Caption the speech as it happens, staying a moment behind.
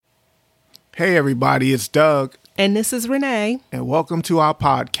Hey everybody, it's Doug. And this is Renee. And welcome to our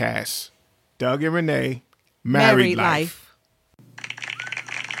podcast, Doug and Renee, Married Life.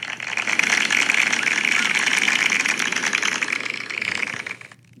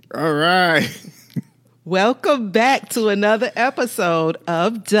 All right. Welcome back to another episode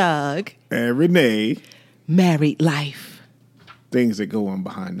of Doug And Renee. Married Life. Things that go on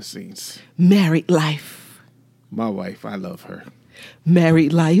behind the scenes. Married Life. My wife, I love her.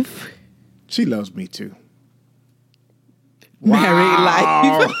 Married Life. She loves me too. Married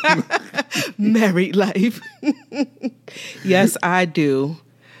Wow. Life. Married Life. Yes, I do.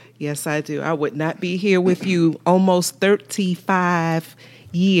 Yes, I do. I would not be here with you almost 35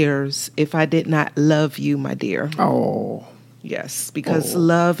 years if I did not love you, my dear. Oh. Yes, because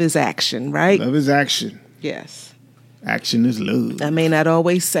love is action, right? Love is action. Yes. Action is love. I may not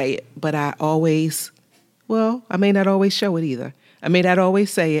always say it, but I may not always show it either. I may not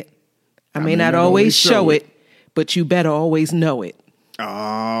always say it. I may not always show it, but you better always know it.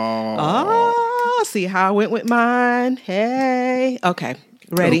 Oh. See how I went with mine? Hey. Okay.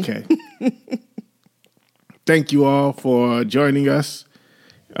 Ready? Okay. Thank you all for joining us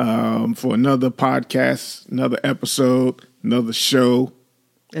for another podcast, another episode, another show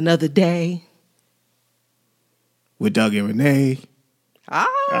Another day. with Doug and Renee.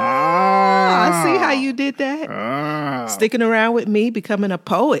 I see how you did that. Sticking around with me, becoming a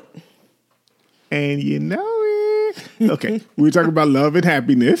poet. And you know it. Okay. We were talking about love and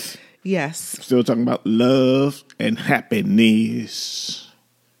happiness. Yes. Still talking about love and happiness.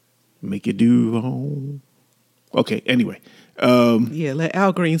 Make it do wrong. Okay. Anyway. Yeah, let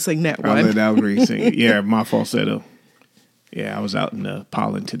Al Green sing that one. I'll let Al Green sing it. Yeah, my falsetto. Yeah, I was out in the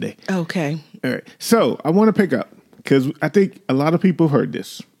pollen today. Okay. All right. So I want to pick up because I think a lot of people have heard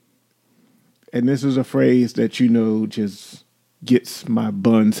this. And this is a phrase that, just gets my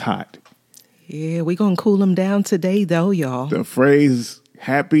buns hot. Yeah, we're going to cool them down today, though, y'all. The phrase,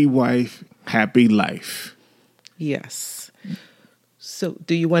 happy wife, happy life. Yes. So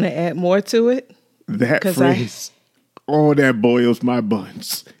do you want to add more to it? That phrase, that boils my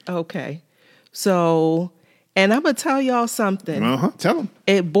buns. Okay. So, and I'm going to tell y'all something. Tell them.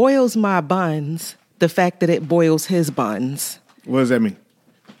 It boils my buns, the fact that it boils his buns. What does that mean?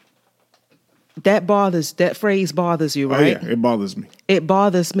 That phrase bothers you, right? Oh, yeah, it bothers me. It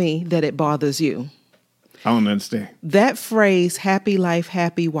bothers me that it bothers you. I don't understand. That phrase, happy life,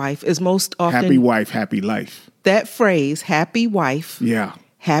 happy wife, is most often... Happy wife, happy life. That phrase, happy wife, yeah,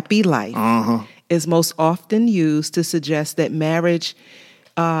 happy life, is most often used to suggest that marriage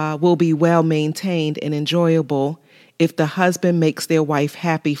will be well maintained and enjoyable if the husband makes their wife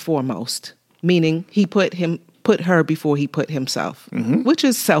happy foremost, meaning he put her before he put himself, which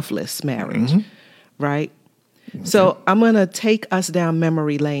is selfless marriage, right? Okay. So I'm going to take us down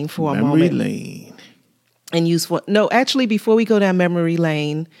memory lane for a moment. Memory lane. And actually, before we go down memory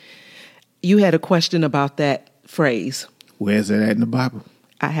lane, you had a question about that phrase. Where's it at in the Bible?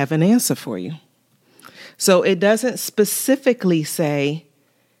 I have an answer for you. So it doesn't specifically say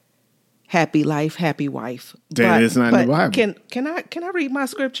happy life, happy wife. Then it's not in the Bible. Can I read my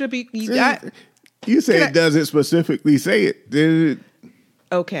scripture? You say it doesn't specifically say it.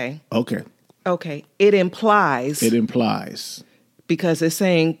 Okay. Okay. It implies. Because it's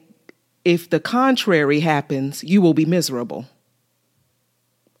saying if the contrary happens, you will be miserable.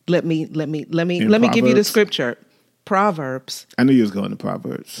 Let me give you the scripture. Proverbs. I knew you was going to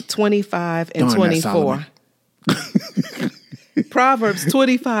Proverbs. 25 and 24. Proverbs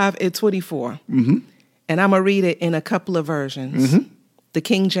 25 and 24. Mm-hmm. And I'm going to read it in a couple of versions. Mm-hmm. The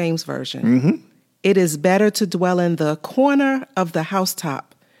King James Version. Mm-hmm. It is better to dwell in the corner of the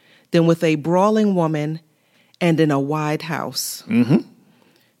housetop than with a brawling woman and in a wide house. Mm-hmm.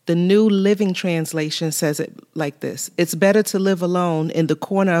 The New Living Translation says it like this. It's better to live alone in the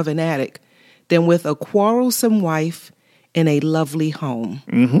corner of an attic than with a quarrelsome wife in a lovely home.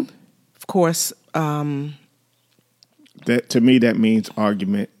 Mm-hmm. Of course. That to me, that means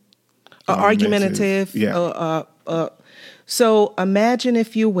argument. Argumentative. Yeah. So imagine,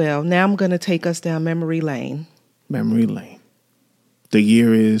 if you will, now I'm going to take us down memory lane. Memory lane. The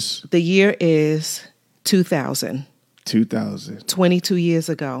year is? The year is 2000. 2000. 22 years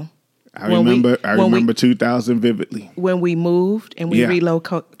ago. I remember 2000 vividly. When we moved and we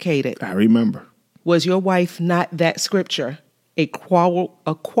relocated. I remember. Was your wife not that scripture? A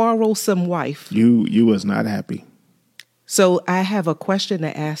quarrelsome wife? You was not happy. So I have a question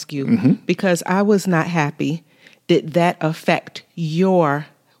to ask you because I was not happy. Did that affect your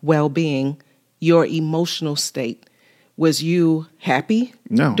well-being, your emotional state? Was you happy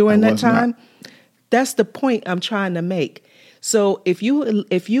during that time? Not. That's the point I'm trying to make. So if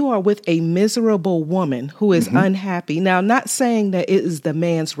you are with a miserable woman who is unhappy, now not saying that it is the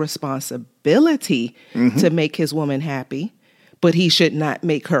man's responsibility to make his woman happy, but he should not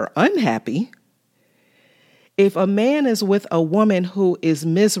make her unhappy. If a man is with a woman who is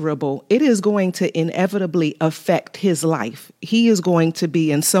miserable, it is going to inevitably affect his life. He is going to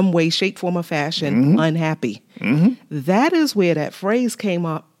be in some way, shape, form, or fashion unhappy. That is where that phrase came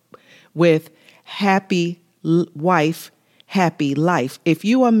up with happy wife, happy life. If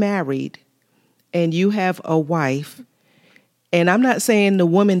you are married and you have a wife, and I'm not saying the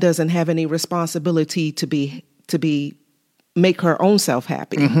woman doesn't have any responsibility to make her own self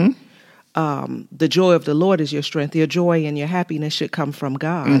happy. The joy of the Lord is your strength. Your joy and your happiness should come from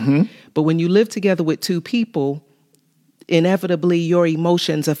God. But when you live together with two people, inevitably your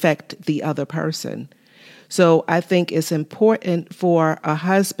emotions affect the other person. So I think it's important for a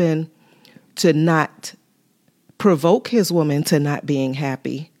husband to not provoke his woman to not being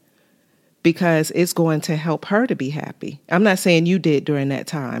happy, because it's going to help her to be happy. I'm not saying you did during that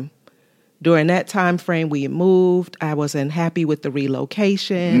time. During that time frame we moved, I wasn't happy with the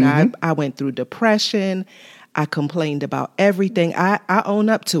relocation. I went through depression. I complained about everything. I own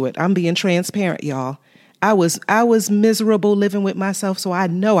up to it. I'm being transparent, y'all. I was miserable living with myself, so I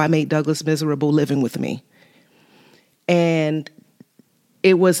know I made Douglas miserable living with me. And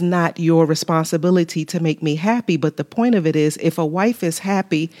it was not your responsibility to make me happy. But the point of it is, if a wife is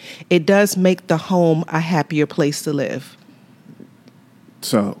happy, it does make the home a happier place to live.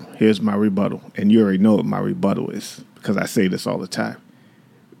 So here's my rebuttal. And you already know what my rebuttal is, because I say this all the time.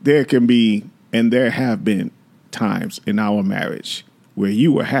 There can be, and there have been times in our marriage where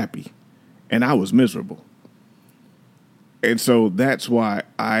you were happy and I was miserable. And so that's why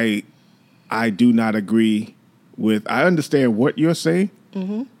I do not agree with, I understand what you're saying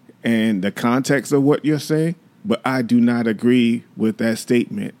and the context of what you're saying, but I do not agree with that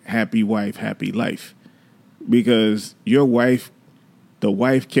statement, happy wife, happy life. Because the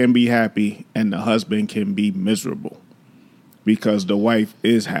wife can be happy and the husband can be miserable because the wife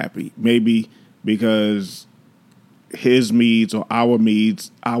is happy. Maybe because his needs or our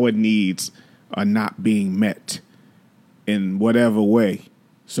needs are not being met in whatever way.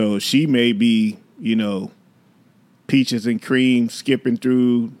 So she may be, peaches and cream, skipping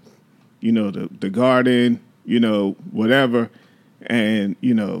through, the garden, whatever. And,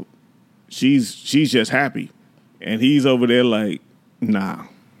 she's just happy. And he's over there like, nah,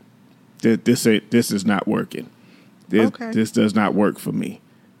 this is not working. This does not work for me.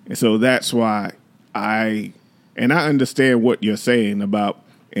 And so that's why I understand what you're saying about,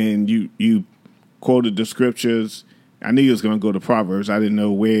 and you quoted the scriptures. I knew you was going to go to Proverbs. I didn't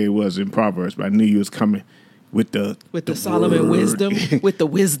know where it was in Proverbs, but I knew you was coming with the Solomon wisdom, with the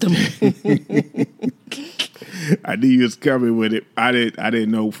wisdom. I knew you was coming with it. I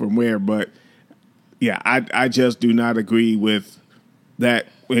didn't know from where, but yeah, I just do not agree with that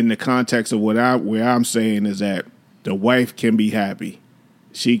in the context of where I'm saying is that the wife can be happy.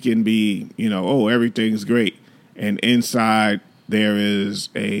 She can be, everything's great. And inside there is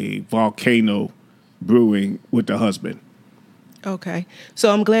a volcano brewing with the husband. Okay.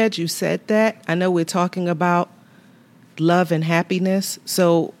 So I'm glad you said that. I know we're talking about love and happiness.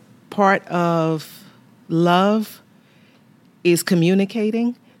 So part of love is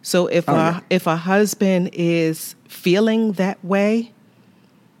communicating. So if a husband is feeling that way,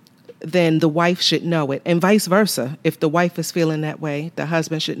 then the wife should know it, and vice versa. If the wife is feeling that way, the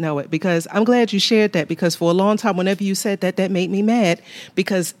husband should know it. Because I'm glad you shared that, because for a long time, whenever you said that made me mad,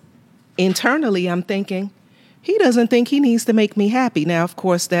 because internally I'm thinking, he doesn't think he needs to make me happy. Now, of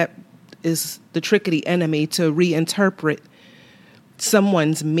course, that is the trick of the enemy, to reinterpret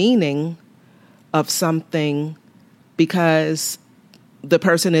someone's meaning of something because the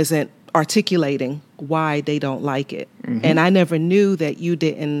person isn't articulating why they don't like it. And I never knew that you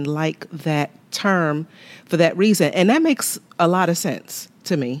didn't like that term for that reason. And that makes a lot of sense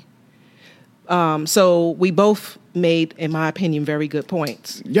to me. So we both made, in my opinion, very good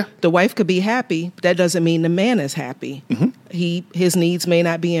points. Yeah. The wife could be happy. That doesn't mean the man is happy. His needs may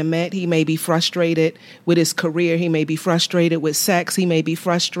not be met. He may be frustrated with his career. He may be frustrated with sex. He may be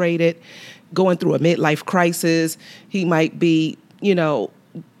frustrated going through a midlife crisis. He might be,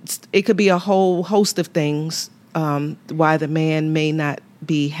 it could be a whole host of things why the man may not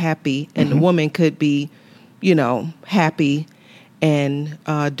be happy, and the woman could be, happy and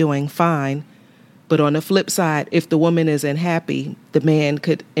doing fine. But on the flip side, if the woman isn't happy, the man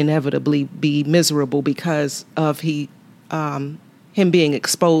could inevitably be miserable because of him being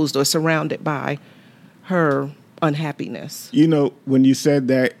exposed or surrounded by her unhappiness. When you said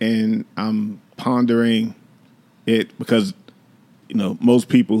that, and I'm pondering it, because most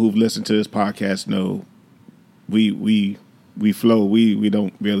people who've listened to this podcast know we flow. We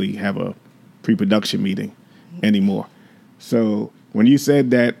don't really have a pre-production meeting anymore. So when you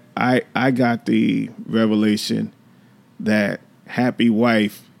said that, I got the revelation that happy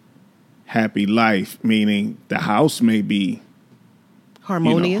wife, happy life, meaning the house may be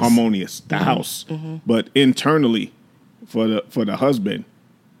harmonious, the house, but internally for the husband,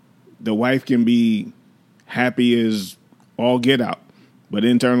 the wife can be happy as all get out, but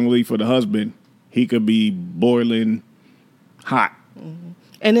internally for the husband, he could be boiling hot.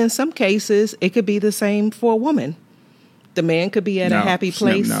 And in some cases, it could be the same for a woman. The man could be at a happy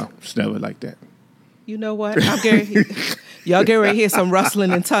place. It's never like that. You know what? Y'all get ready to hear some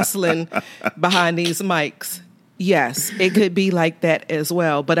rustling and tussling behind these mics. Yes, it could be like that as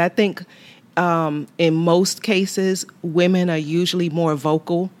well. But I think in most cases, women are usually more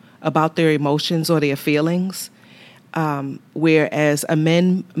vocal about their emotions or their feelings, whereas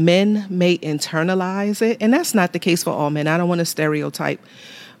men may internalize it. And that's not the case for all men. I don't want to stereotype.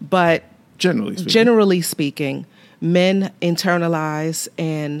 But generally speaking, men internalize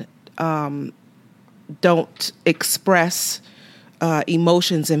and don't express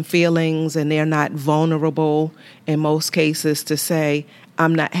emotions and feelings, and they're not vulnerable in most cases to say,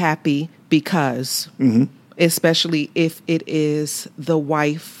 I'm not happy because, especially if it is the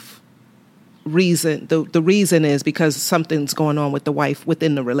wife reason. The reason is because something's going on with the wife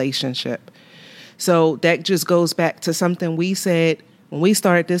within the relationship. So that just goes back to something we said when we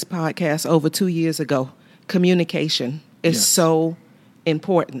started this podcast over 2 years ago. Communication is so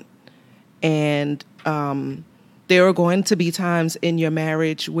important. And there are going to be times in your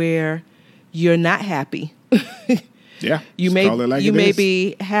marriage where you're not happy. You may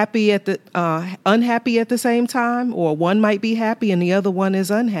be happy at the unhappy at the same time, or one might be happy and the other one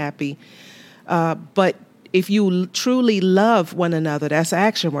is unhappy. But if you truly love one another, that's an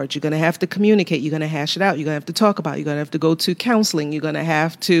action word. You're going to have to communicate. You're going to hash it out. You're going to have to talk about it. You're going to have to go to counseling. You're going to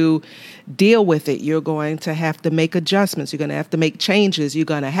have to deal with it. You're going to have to make adjustments. You're going to have to make changes. You're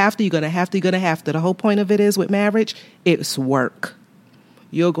going to have to. The whole point of it is with marriage, it's work.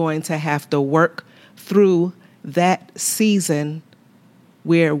 You're going to have to work through that season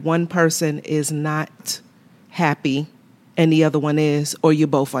where one person is not happy and the other one is, or you're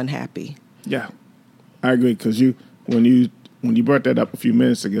both unhappy. Yeah. I agree, because when you brought that up a few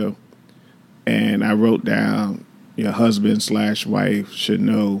minutes ago, and I wrote down your husband/wife should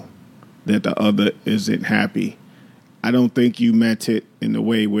know that the other isn't happy. I don't think you meant it in the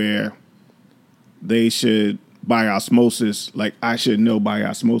way where they should, by osmosis, like I should know by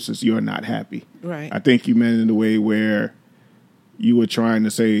osmosis you're not happy. Right. I think you meant it in the way where you were trying to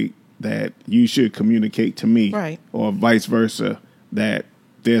say that you should communicate to me, right, or vice versa, that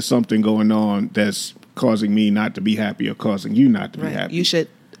there's something going on that's causing me not to be happy or causing you not to be happy. You should,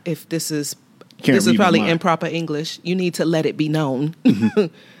 if this is probably improper English, you need to let it be known.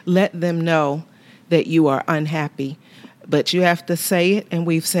 Let them know that you are unhappy. But you have to say it, and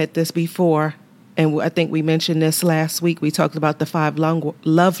we've said this before, and I think we mentioned this last week. We talked about the 5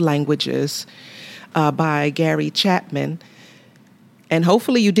 love languages by Gary Chapman. And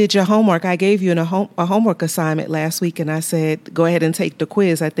hopefully you did your homework. I gave you a homework assignment last week, and I said, go ahead and take the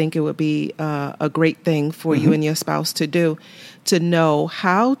quiz. I think it would be a great thing for you and your spouse to do, to know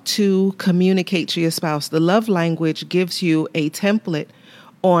how to communicate to your spouse. The love language gives you a template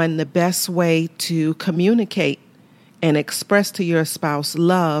on the best way to communicate and express to your spouse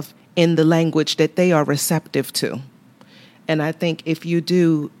love in the language that they are receptive to. And I think if you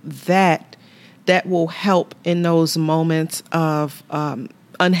do that, that will help in those moments of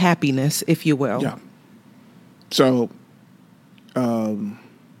unhappiness, if you will. Yeah. So,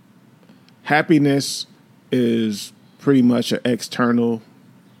 happiness is pretty much an external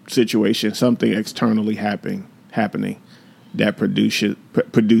situation, something externally happening that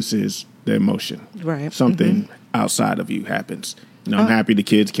produces the emotion. Right. Something outside of you happens. I'm happy the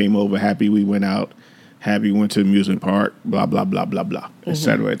kids came over, happy we went out, happy we went to the amusement park, blah, blah, blah, blah, blah, et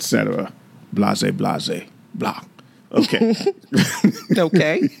cetera, et cetera. Blase, blase, blah. Okay.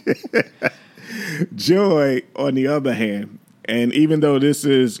 Okay. Joy, on the other hand, and even though this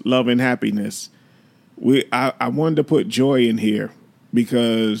is love and happiness, I wanted to put joy in here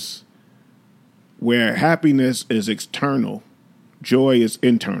because where happiness is external, joy is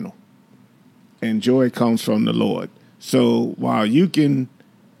internal. And joy comes from the Lord. So while you can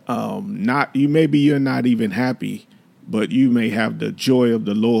you're not even happy, but you may have the joy of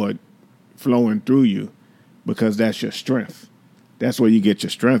the Lord flowing through you because that's your strength. That's where you get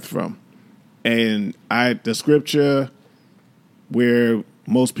your strength from. And the scripture where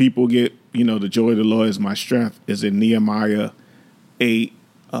most people get, the joy of the Lord is my strength, is in Nehemiah 8,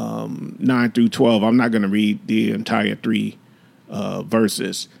 9 through 12. I'm not going to read the entire 3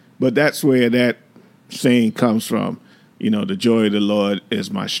 verses, but that's where that saying comes from. The joy of the Lord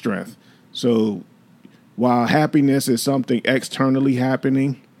is my strength. So while happiness is something externally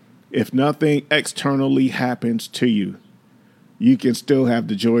happening, if nothing externally happens to you, you can still have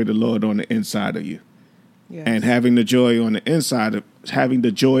the joy of the Lord on the inside of you. Yes. And having the joy of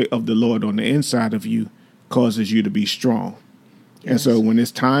the Lord on the inside of you causes you to be strong. Yes. And so when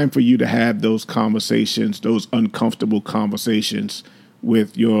it's time for you to have those conversations, those uncomfortable conversations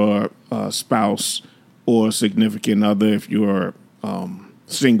with your spouse or significant other, if you're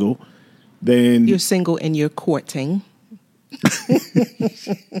single, then you're single and you're courting.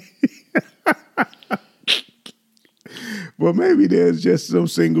 Well, maybe there's just some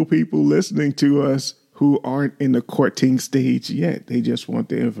single people listening to us who aren't in the courting stage yet. They just want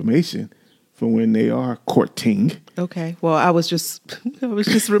the information for when they are courting. Okay. Well, I was just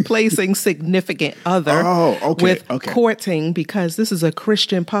replacing significant other with courting, because this is a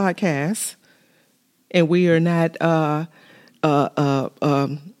Christian podcast and we are not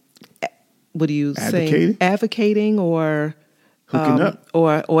what do you say? Advocating or hooking up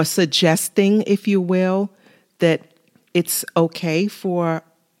or suggesting, if you will, that it's okay for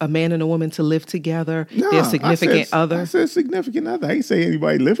a man and a woman to live together. No, their significant other. I said significant other. I ain't say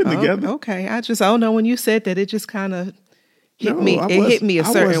anybody living together. Okay. I don't know, when you said that, it just kind of hit me. It hit me a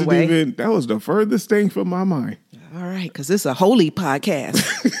certain way. That was the furthest thing from my mind. All right, because this is a holy podcast.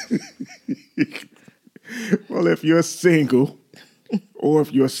 Well, if you're single, or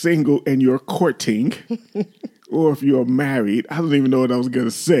if you're single and you're courting, or if you're married, I don't even know what I was going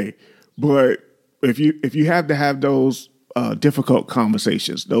to say. But if you have to have those difficult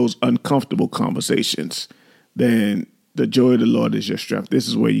conversations, those uncomfortable conversations, then the joy of the Lord is your strength. This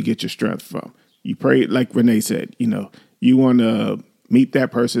is where you get your strength from. You pray, like Renee said, you want to meet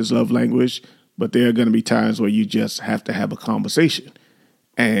that person's love language, but there are going to be times where you just have to have a conversation.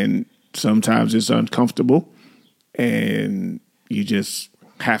 And sometimes it's uncomfortable, and you just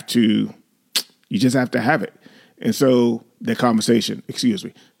have to have it. And so the conversation,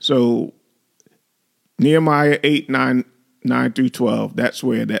 So Nehemiah 8, 9 through 12, that's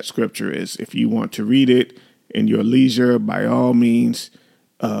where that scripture is. If you want to read it in your leisure, by all means,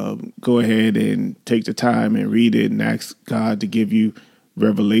 go ahead and take the time and read it and ask God to give you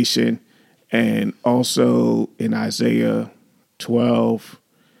revelation. And also in Isaiah 12,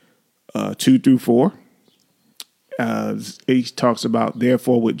 2 through 4, it talks about,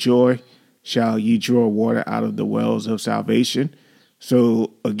 therefore with joy shall ye draw water out of the wells of salvation.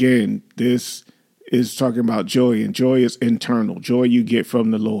 So again, this is talking about joy, and joy is internal. Joy you get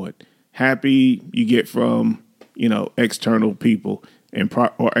from the Lord. Happy you get from, external people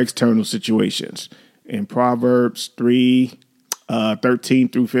or external situations. In Proverbs 3, 13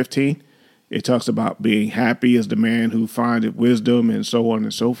 through 15, it talks about being happy as the man who findeth wisdom, and so on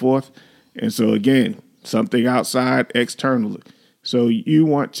and so forth. And so again, something outside, externally. So you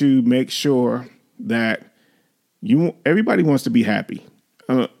want to make sure that everybody wants to be happy.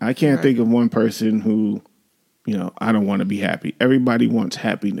 I can't think of one person who, I don't want to be happy. Everybody wants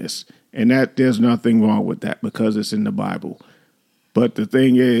happiness, and that there's nothing wrong with that because it's in the Bible. But the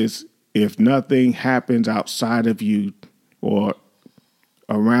thing is, if nothing happens outside of you or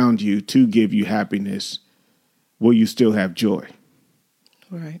around you to give you happiness, will you still have joy?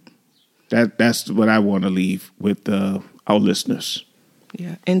 Right. That's what I want to leave with our listeners.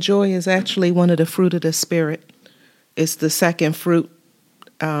 Yeah, and joy is actually one of the fruit of the Spirit. It's the second fruit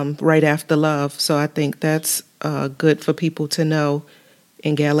right after love. So I think that's good for people to know.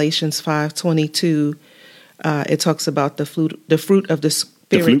 In Galatians 5:22, it talks about the fruit of the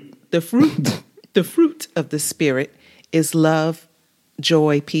Spirit. The fruit of the Spirit is love,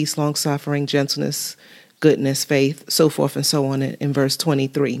 joy, peace, long-suffering, gentleness, goodness, faith, so forth and so on in verse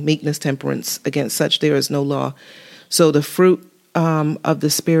 23. Meekness, temperance, against such there is no law. So the fruit of the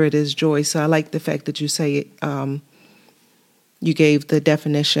Spirit is joy. So I like the fact that you say you gave the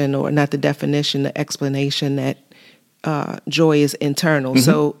definition, or not the definition, the explanation that joy is internal. Mm-hmm.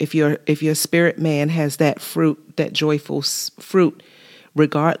 So if your spirit man has that fruit, that joyful fruit,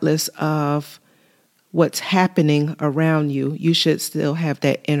 regardless of what's happening around you, you should still have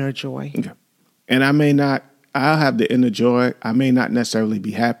that inner joy. Okay. And I'll have the inner joy. I may not necessarily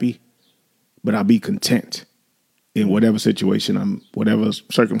be happy, but I'll be content in whatever situation whatever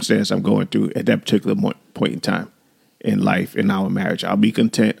circumstance I'm going through at that particular point in time in life, in our marriage. I'll be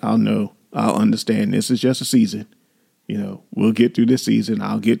content. I'll understand this is just a season. We'll get through this season.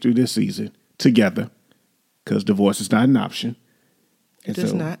 I'll get through this season together, because divorce is not an option. It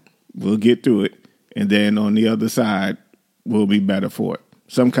is not. We'll get through it. And then on the other side, will be better for it.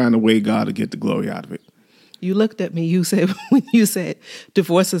 Some kind of way God will get the glory out of it. You looked at me. You said, when you said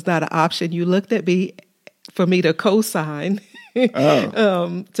divorce is not an option, you looked at me for me to co-sign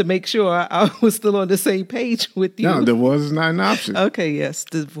to make sure I was still on the same page with you. No, divorce is not an option. Okay, yes,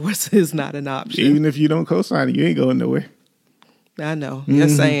 divorce is not an option. Even if you don't co-sign it, you ain't going nowhere. I know. You're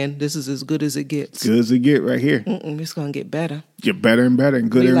saying this is as good as it gets. Good as it get right here. It's going to get better. Get better and better and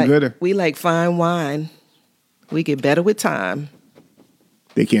gooder and gooder. We like fine wine. We get better with time.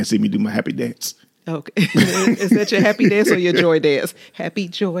 They can't see me do my happy dance. Okay. Is that your happy dance or your joy dance? Happy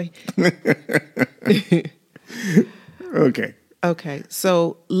joy. Okay. Okay.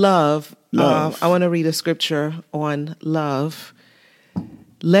 So love. Love. I want to read a scripture on love.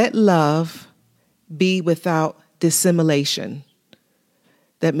 Let love be without dissimulation.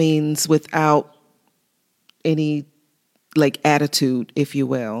 That means without any attitude, if you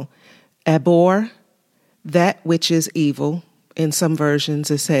will. Abhor that which is evil. In some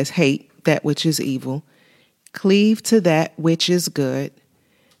versions it says hate that which is evil. Cleave to that which is good.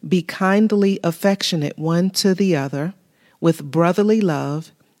 Be kindly affectionate one to the other, with brotherly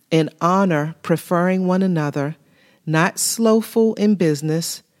love, in honor preferring one another, not slothful in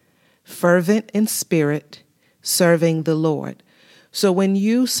business, fervent in spirit, serving the Lord. So when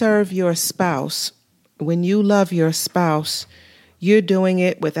you serve your spouse, when you love your spouse, you're doing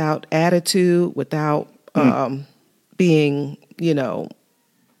it without attitude, without being,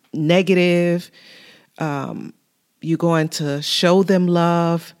 negative. You're going to show them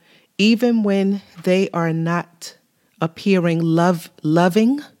love, even when they are not appearing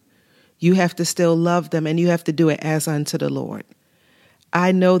loving. You have to still love them, and you have to do it as unto the Lord.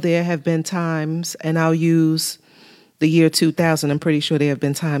 I know there have been times, and I'll use the year 2000. I'm pretty sure there have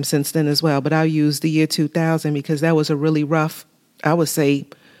been times since then as well, but I'll use the year 2000 because that was a really rough, I would say,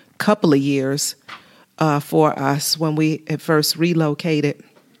 couple of years for us when we had first relocated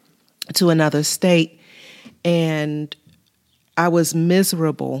to another state. And I was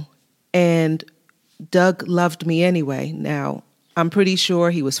miserable, and Doug loved me anyway. Now, I'm pretty sure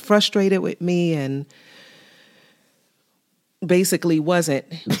he was frustrated with me and basically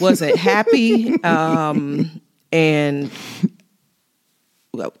wasn't happy. And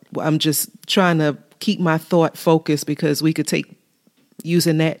I'm just trying to keep my thought focused because we could take,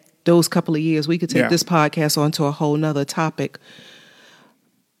 using those couple of years, we could take this podcast onto a whole nother topic.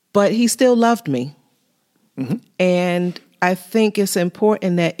 But he still loved me. Mm-hmm. And I think it's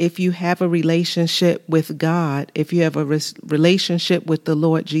important that if you have a relationship with God, if you have a relationship with the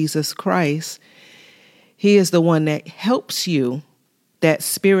Lord Jesus Christ, He is the one that helps you, that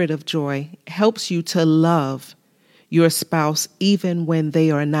spirit of joy, helps you to love your spouse even when they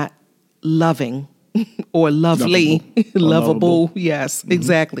are not loving or lovely, lovable. Yes, mm-hmm.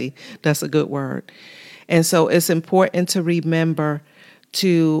 Exactly. That's a good word. And so it's important to remember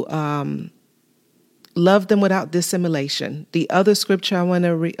to love them without dissimulation. The other scripture I want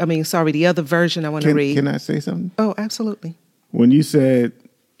to read, the other version I want to read. Can I say something? Oh, absolutely. When you said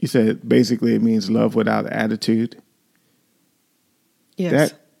basically it means love without attitude.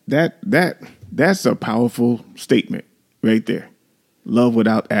 Yes. That's a powerful statement right there. Love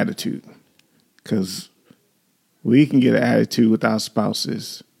without attitude. Because we can get an attitude with our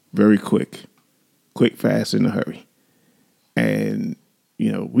spouses very quick, fast, in a hurry. And,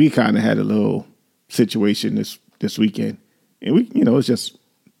 we kind of had a little situation this weekend. And we, it's just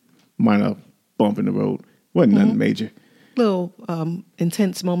minor bump in the road. Wasn't nothing major. Little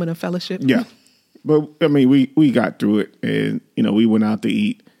intense moment of fellowship. Yeah. But, we got through it. And, we went out to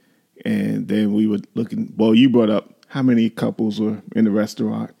eat. And then we were looking. Well, you brought up how many couples were in the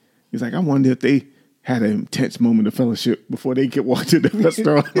restaurant. He's like, I wonder if they had an intense moment of fellowship before they could walk to the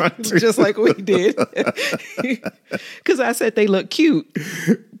restaurant. Just like we did. Because I said they look cute.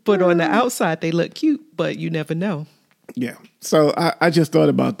 But on the outside, they look cute. But you never know. Yeah. So I just thought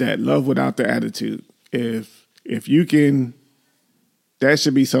about that. Love without the attitude. If you can, that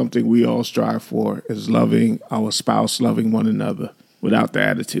should be something we all strive for, is loving our spouse, loving one another without the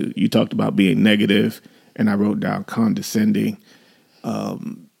attitude. You talked about being negative, and I wrote down condescending.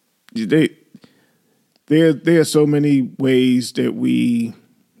 There are so many ways that we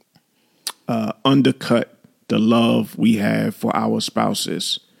undercut the love we have for our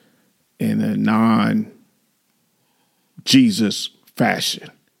spouses in a non-Jesus fashion.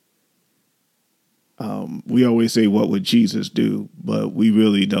 We always say, what would Jesus do? But we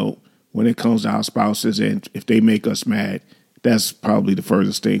really don't. When it comes to our spouses, and if they make us mad, that's probably the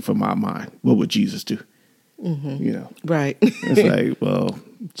furthest thing from my mind. What would Jesus do? Mm-hmm. Right. It's like, well,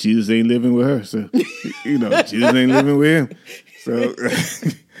 Jesus ain't living with her. So, Jesus ain't living with him. So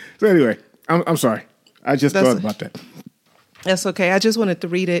anyway, I'm sorry. I just thought about that. That's okay. I just wanted to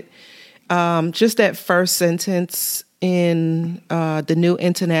read it. Just that first sentence in the New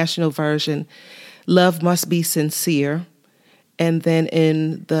International Version. Love must be sincere. And then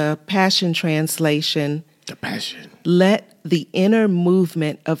in the Passion Translation, the passion. Let the inner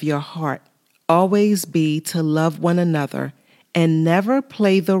movement of your heart always be to love one another and never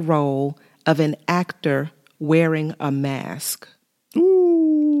play the role of an actor wearing a mask.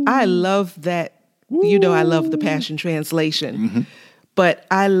 Ooh. I love that. Ooh. You know, I love the Passion Translation, mm-hmm. but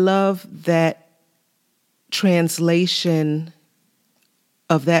I love that translation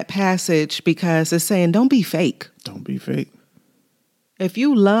of that passage because it's saying, don't be fake. Don't be fake. If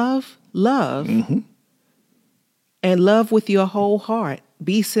you love, mm-hmm. and love with your whole heart.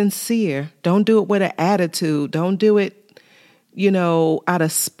 Be sincere. Don't do it with an attitude. Don't do it, out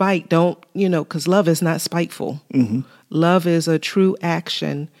of spite. Don't, because love is not spiteful. Mm-hmm. Love is a true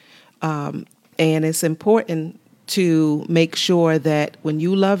action. And it's important to make sure that when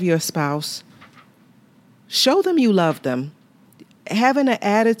you love your spouse, show them you love them. Having an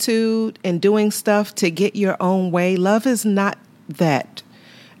attitude and doing stuff to get your own way, love is not that.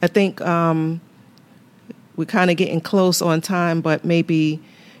 I think we're kind of getting close on time, but maybe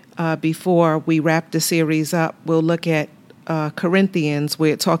before we wrap the series up, we'll look at Corinthians,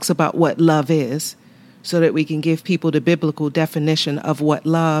 where it talks about what love is, so that we can give people the biblical definition of what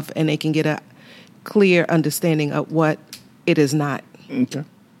love, and they can get a clear understanding of what it is not. Okay.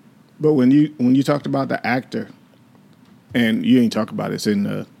 But when you talked about the actor, and you ain't talk about it, it's in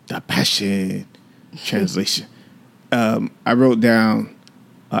the Passion Translation. I wrote down,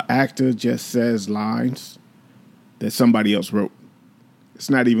 an actor just says lines that somebody else wrote.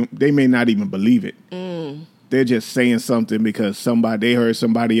 They may not even believe it. Mm. They're just saying something because they heard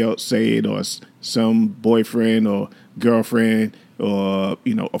somebody else say it, or some boyfriend or girlfriend or,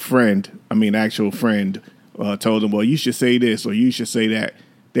 a friend, actual friend, told them, well, you should say this or you should say that.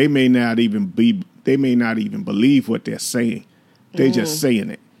 They may not even believe what they're saying. They're just saying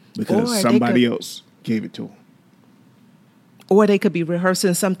it because somebody else gave it to them. Or they could be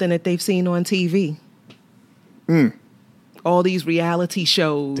rehearsing something that they've seen on TV. All these reality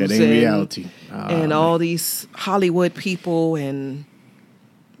shows. That ain't reality. And all these Hollywood people. And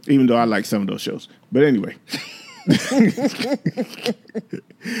even though I like some of those shows. But anyway.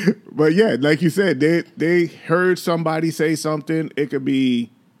 But yeah, like you said, they heard somebody say something. It could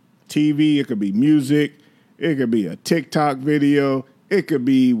be TV. It could be music. It could be a TikTok video. It could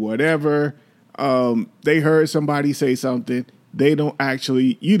be whatever. They heard somebody say something.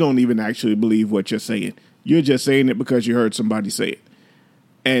 You don't even actually believe what you're saying. You're just saying it because you heard somebody say it.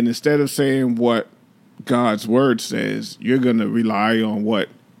 And instead of saying what God's word says, you're going to rely on what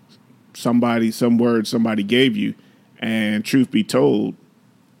some word somebody gave you. And truth be told,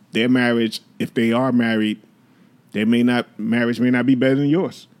 their marriage, if they are married, marriage may not be better than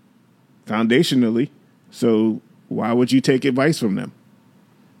yours, foundationally. So why would you take advice from them?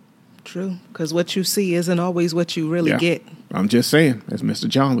 True, because what you see isn't always what you really get. I'm just saying, as Mr.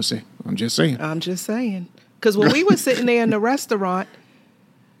 John would say. I'm just saying. Because when we were sitting there in the restaurant,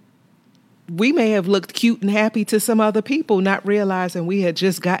 we may have looked cute and happy to some other people, not realizing we had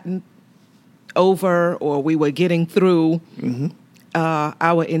just gotten over, or we were getting through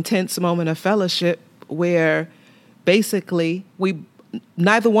our intense moment of fellowship, where basically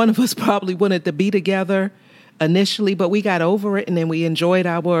neither one of us probably wanted to be together initially, but we got over it, and then we enjoyed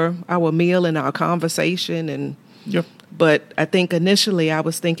our meal and our conversation. And but I think initially I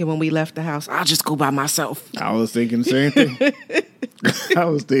was thinking when we left the house, I'll just go by myself. I was thinking the same thing. I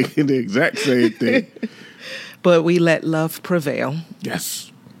was thinking the exact same thing. But we let love prevail.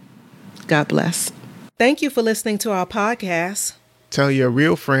 Yes. God bless. Thank you for listening to our podcast. Tell your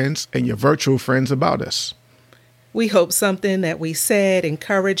real friends and your virtual friends about us. We hope something that we said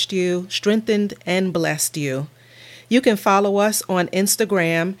encouraged you, strengthened, and blessed you. You can follow us on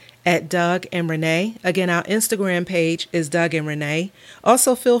Instagram at Doug and Renee. Again, our Instagram page is Doug and Renee.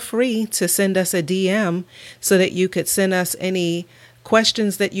 Also, feel free to send us a DM so that you could send us any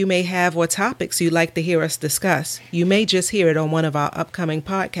questions that you may have or topics you'd like to hear us discuss. You may just hear it on one of our upcoming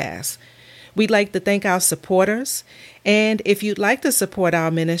podcasts. We'd like to thank our supporters. And if you'd like to support our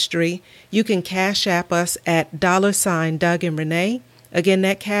ministry, you can Cash App us at $ Doug and Renee. Again,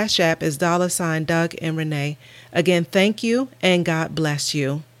 that Cash App is $ Doug and Renee. Again, thank you and God bless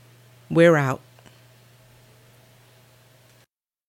you. We're out.